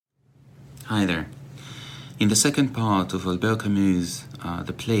Hi there. In the second part of Albert Camus'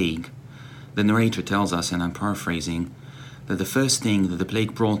 The Plague, the narrator tells us, and I'm paraphrasing, that the first thing that the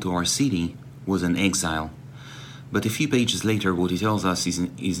plague brought to our city was an exile. But a few pages later, what he tells us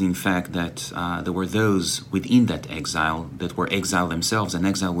is in fact that there were those within that exile that were exiled themselves, an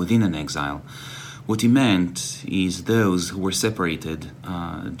exile within an exile. What he meant is those who were separated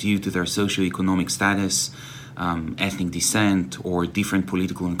due to their socioeconomic status, ethnic descent, or different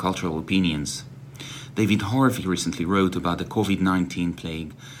political and cultural opinions. David Harvey recently wrote about the COVID-19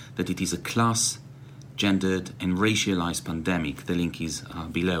 plague that it is a class, gendered, and racialized pandemic. The link is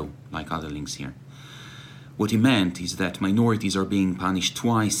below, like other links here. What he meant is that minorities are being punished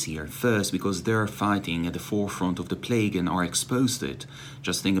twice here. First, because they're fighting at the forefront of the plague and are exposed to it.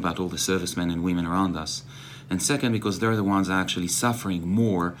 Just think about all the servicemen and women around us. And second, because they're the ones actually suffering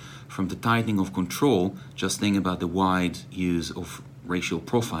more from the tightening of control. Just think about the wide use of racial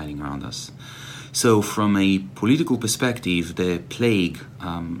profiling around us. So from a political perspective, the plague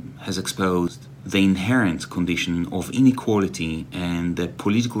has exposed the inherent condition of inequality and the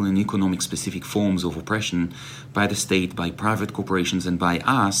political and economic specific forms of oppression by the state, by private corporations, and by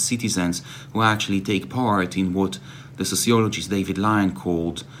us, citizens, who actually take part in what the sociologist David Lyon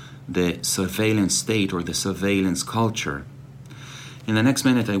called the surveillance state or the surveillance culture. In the next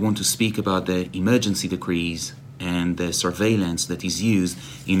minute, I want to speak about the emergency decrees and the surveillance that is used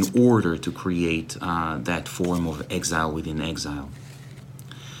in order to create that form of exile within exile.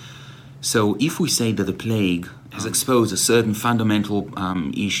 So if we say that the plague has exposed a certain fundamental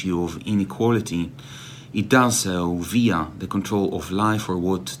issue of inequality, it does so via the control of life, or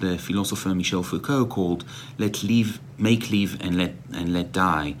what the philosopher Michel Foucault called make live and let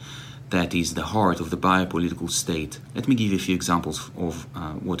die. That is the heart of the biopolitical state. Let me give you a few examples of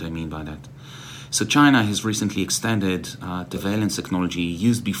what I mean by that. So China has recently extended surveillance technology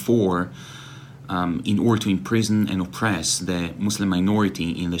used before in order to imprison and oppress the Muslim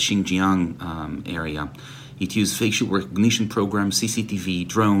minority in the Xinjiang area. It used facial recognition programs, CCTV,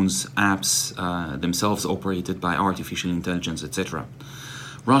 drones, apps, themselves operated by artificial intelligence, etc.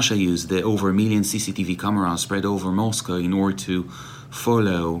 Russia used the over 1 million CCTV cameras spread over Moscow in order to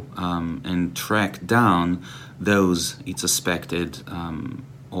follow and track down those it suspected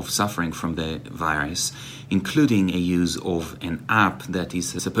of suffering from the virus, including a use of an app that is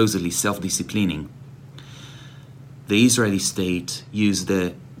supposedly self-disciplining. The Israeli state used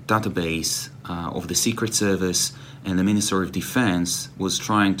the database of the Secret Service, and the Ministry of Defense was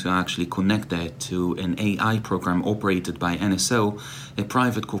trying to actually connect that to an AI program operated by NSO, a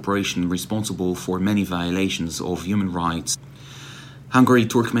private corporation responsible for many violations of human rights. Hungary,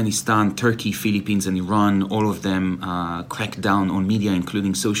 Turkmenistan, Turkey, Philippines, and Iran, all of them cracked down on media,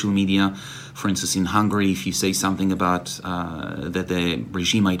 including social media. For instance, in Hungary, if you say something about that the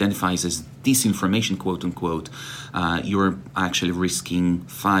regime identifies as disinformation, quote-unquote, you're actually risking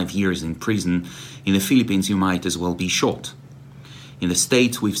 5 years in prison. In the Philippines, you might as well be shot. In the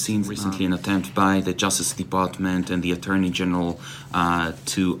States, we've seen recently an attempt by the Justice Department and the Attorney General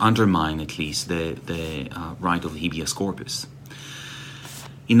to undermine at least the right of habeas corpus.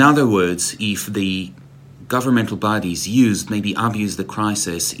 In other words, if the governmental bodies maybe abuse the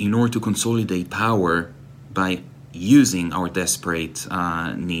crisis in order to consolidate power by using our desperate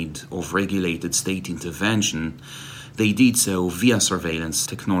need of regulated state intervention, they did so via surveillance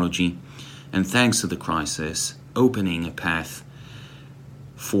technology, and thanks to the crisis, opening a path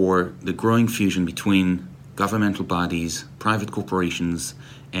for the growing fusion between governmental bodies, private corporations,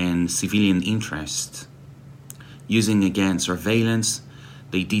 and civilian interests. Using again surveillance,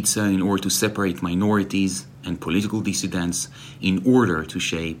 they did so in order to separate minorities and political dissidents in order to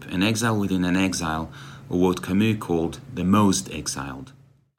shape an exile within an exile, or what Camus called the most exiled.